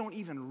 we don't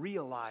even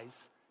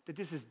realize that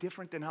this is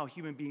different than how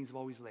human beings have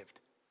always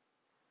lived.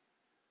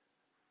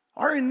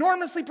 Our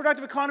enormously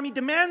productive economy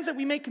demands that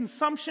we make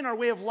consumption our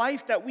way of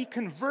life, that we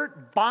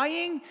convert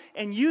buying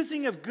and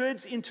using of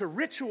goods into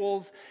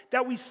rituals,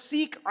 that we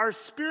seek our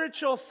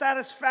spiritual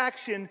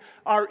satisfaction,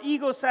 our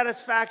ego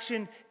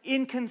satisfaction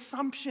in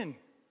consumption.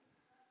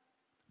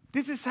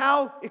 This is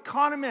how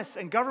economists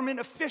and government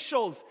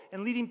officials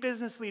and leading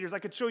business leaders, I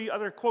could show you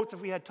other quotes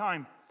if we had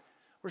time,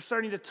 we're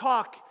starting to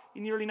talk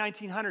in the early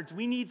 1900s.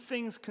 We need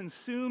things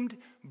consumed,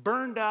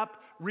 burned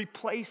up,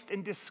 replaced,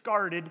 and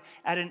discarded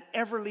at an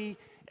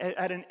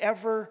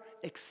ever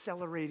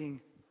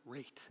accelerating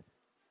rate.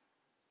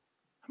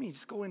 I mean,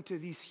 just go into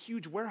these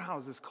huge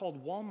warehouses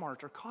called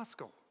Walmart or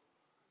Costco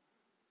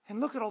and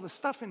look at all the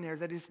stuff in there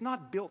that is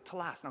not built to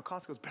last. Now,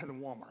 Costco's better than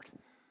Walmart,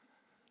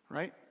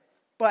 right?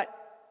 But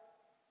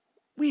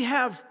we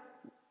have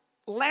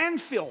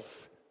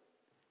landfills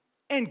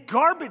and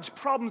garbage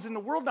problems in the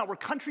world now where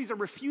countries are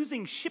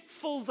refusing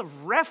shipfuls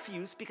of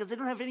refuse because they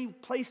don't have any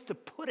place to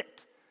put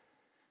it.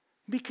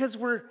 Because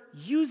we're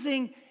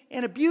using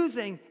and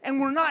abusing,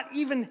 and we're not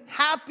even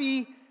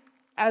happy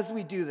as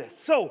we do this.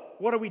 So,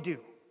 what do?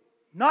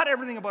 Not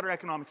everything about our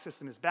economic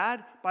system is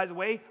bad. By the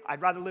way,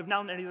 I'd rather live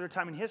now than any other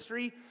time in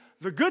history.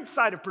 The good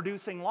side of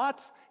producing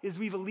lots is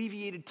we've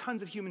alleviated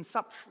tons of human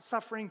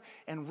suffering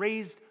and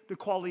raised the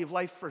quality of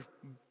life for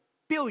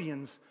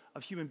billions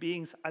of human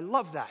beings. I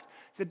love that.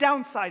 The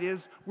downside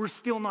is we're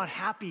still not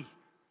happy.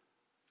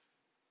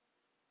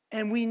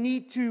 And we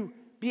need to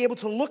be able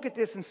to look at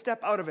this and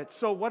step out of it.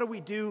 So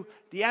what do?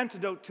 The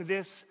antidote to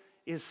this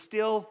is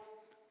still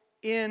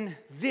in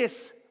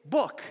this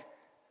book.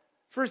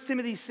 1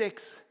 Timothy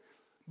 6,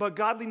 but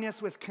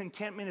godliness with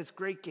contentment is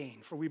great gain,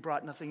 for we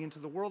brought nothing into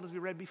the world, as we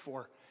read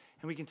before,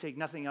 and we can take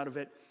nothing out of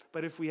it.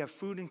 But if we have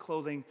food and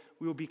clothing,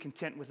 we will be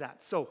content with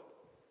that. So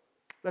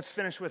let's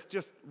finish with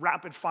just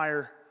rapid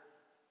fire,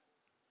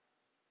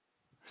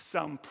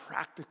 some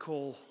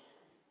practical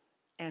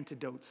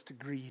antidotes to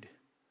greed.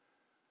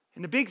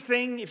 And the big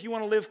thing, if you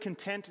want to live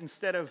content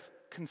instead of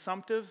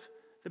consumptive,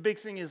 the big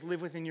thing is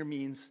live within your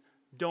means.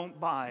 Don't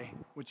buy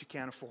what you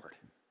can't afford.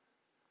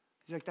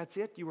 You're like, that's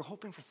it? You were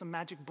hoping for some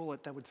magic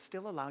bullet that would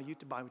still allow you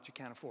to buy what you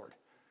can't afford.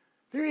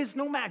 There is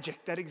no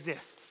magic that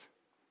exists.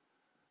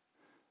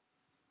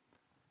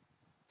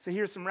 So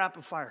here's some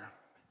rapid fire.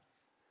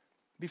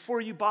 Before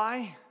you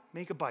buy,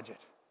 make a budget.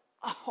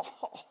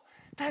 Oh,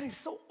 that is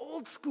so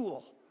old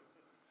school.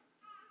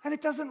 And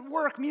it doesn't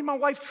work. Me and my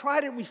wife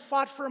tried it, and we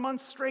fought for a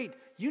month straight.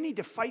 You need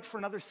to fight for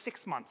another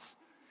 6 months.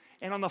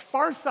 And on the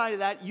far side of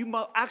that, you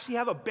will actually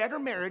have a better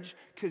marriage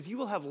because you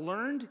will have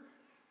learned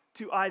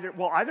to either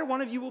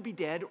one of you will be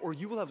dead or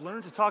you will have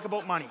learned to talk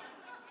about money.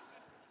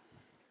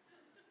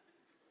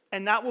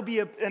 And that will be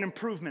an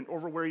improvement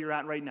over where you're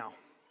at right now.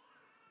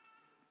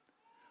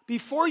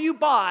 Before you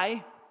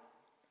buy,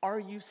 are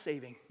you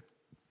saving?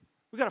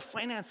 We've got a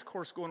finance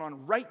course going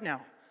on right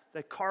now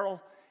that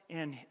Carl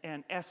and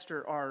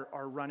Esther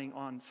are running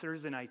on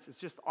Thursday nights. It's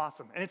just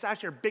awesome. And it's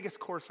actually our biggest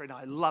course right now.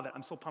 I love it.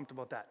 I'm so pumped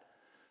about that.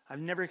 I've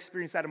never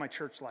experienced that in my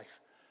church life.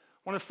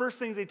 One of the first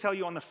things they tell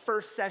you on the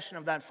first session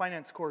of that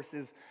finance course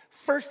is,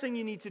 first thing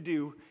you need to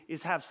do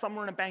is have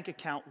somewhere in a bank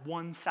account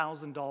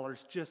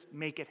 $1,000. Just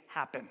make it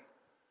happen.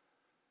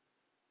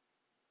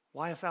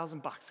 Why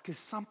 $1,000? Because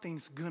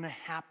something's going to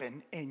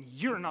happen and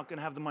you're not going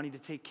to have the money to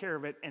take care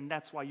of it, and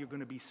that's why you're going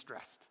to be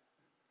stressed.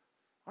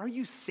 Are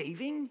you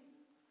saving?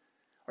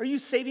 Are you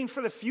saving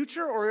for the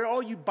future, or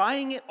are you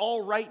buying it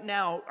all right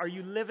now? Are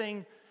you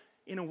living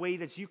in a way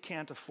that you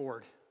can't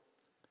afford?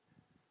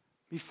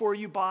 Before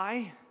you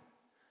buy,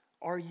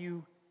 are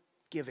you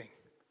giving?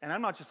 And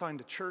I'm not just talking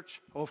to church.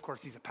 Oh, of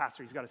course, he's a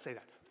pastor. He's got to say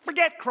that.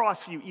 Forget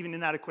Crossview even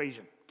in that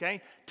equation,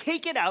 okay?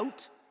 Take it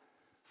out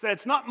so that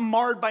it's not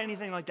marred by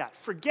anything like that.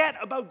 Forget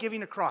about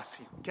giving to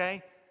Crossview,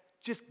 okay?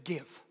 Just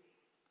give.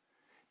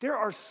 There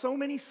are so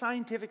many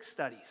scientific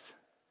studies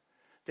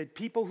that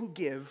people who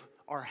give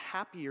are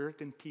happier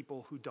than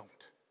people who don't.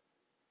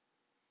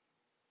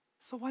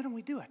 So why don't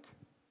we do it?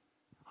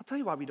 I'll tell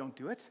you why we don't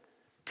do it.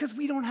 Because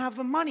we don't have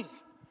the money.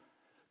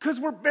 Because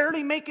we're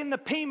barely making the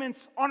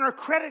payments on our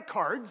credit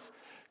cards,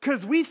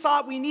 because we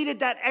thought we needed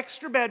that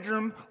extra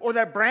bedroom or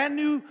that brand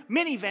new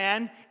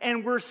minivan,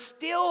 and we're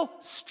still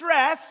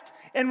stressed,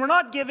 and we're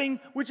not giving,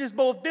 which is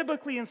both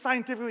biblically and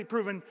scientifically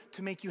proven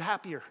to make you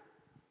happier.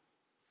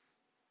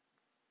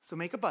 So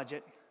make a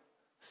budget,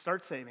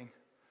 start saving,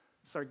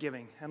 start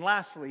giving. And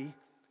lastly,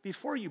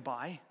 before you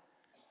buy,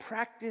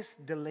 practice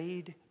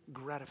delayed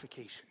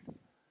gratification.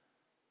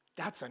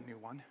 That's a new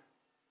one.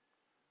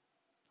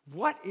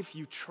 What if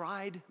you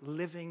tried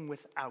living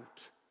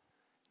without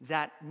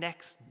that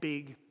next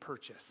big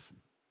purchase?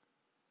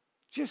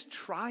 Just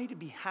try to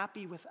be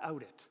happy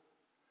without it.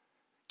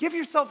 Give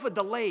yourself a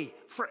delay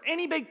for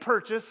any big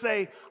purchase.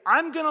 Say,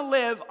 I'm going to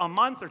live a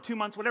month or 2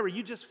 months, whatever,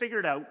 you just figure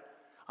it out.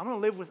 I'm going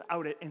to live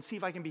without it and see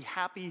if I can be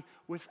happy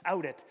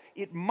without it.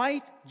 It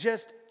might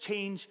just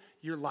change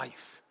your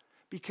life,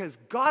 because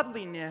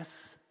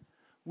godliness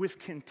with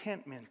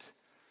contentment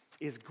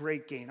is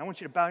great gain. I want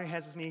you to bow your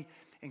heads with me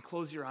and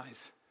close your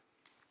eyes.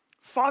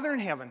 Father in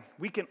heaven,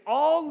 we can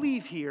all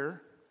leave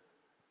here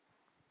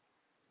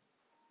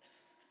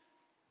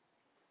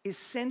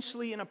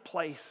essentially in a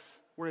place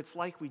where it's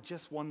like we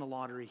just won the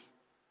lottery.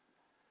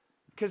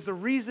 Because the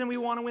reason we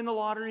want to win the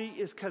lottery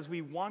is because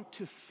we want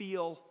to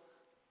feel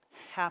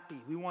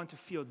happy. We want to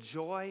feel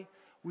joy.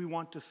 We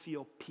want to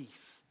feel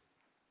peace.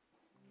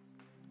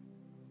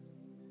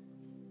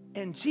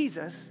 And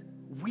Jesus,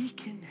 we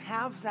can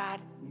have that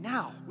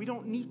now. We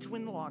don't need to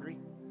win the lottery.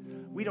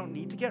 We don't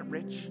need to get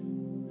rich.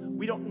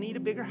 We don't need a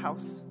bigger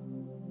house.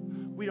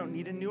 We don't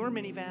need a newer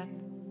minivan.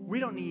 We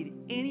don't need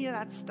any of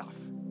that stuff.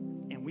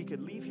 And we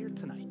could leave here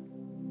tonight.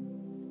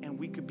 And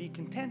we could be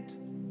content.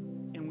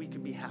 And we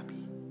could be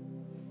happy.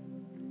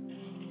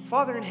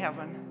 Father in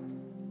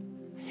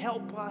heaven,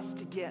 help us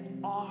to get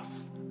off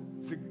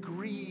the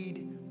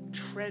greed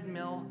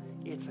treadmill.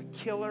 It's a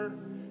killer.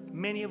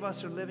 Many of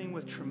us are living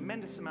with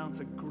tremendous amounts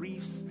of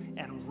griefs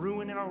and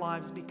ruin in our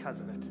lives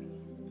because of it.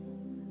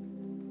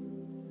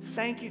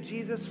 Thank you,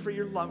 Jesus, for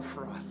your love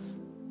for us.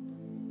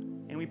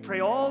 And we pray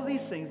all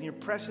these things in your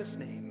precious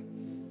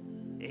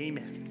name.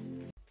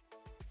 Amen.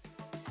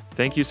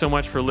 Thank you so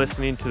much for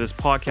listening to this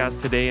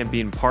podcast today and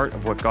being part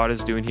of what God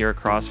is doing here at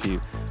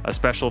Crossview. A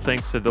special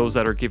thanks to those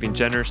that are giving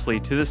generously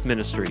to this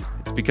ministry.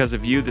 It's because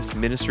of you this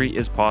ministry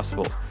is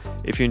possible.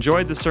 If you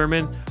enjoyed the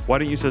sermon, why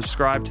don't you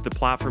subscribe to the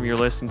platform you're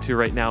listening to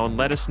right now and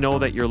let us know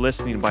that you're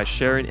listening by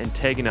sharing and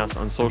tagging us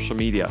on social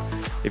media.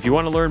 If you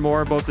want to learn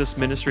more about this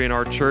ministry in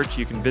our church,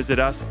 you can visit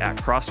us at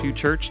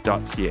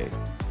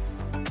crossviewchurch.ca.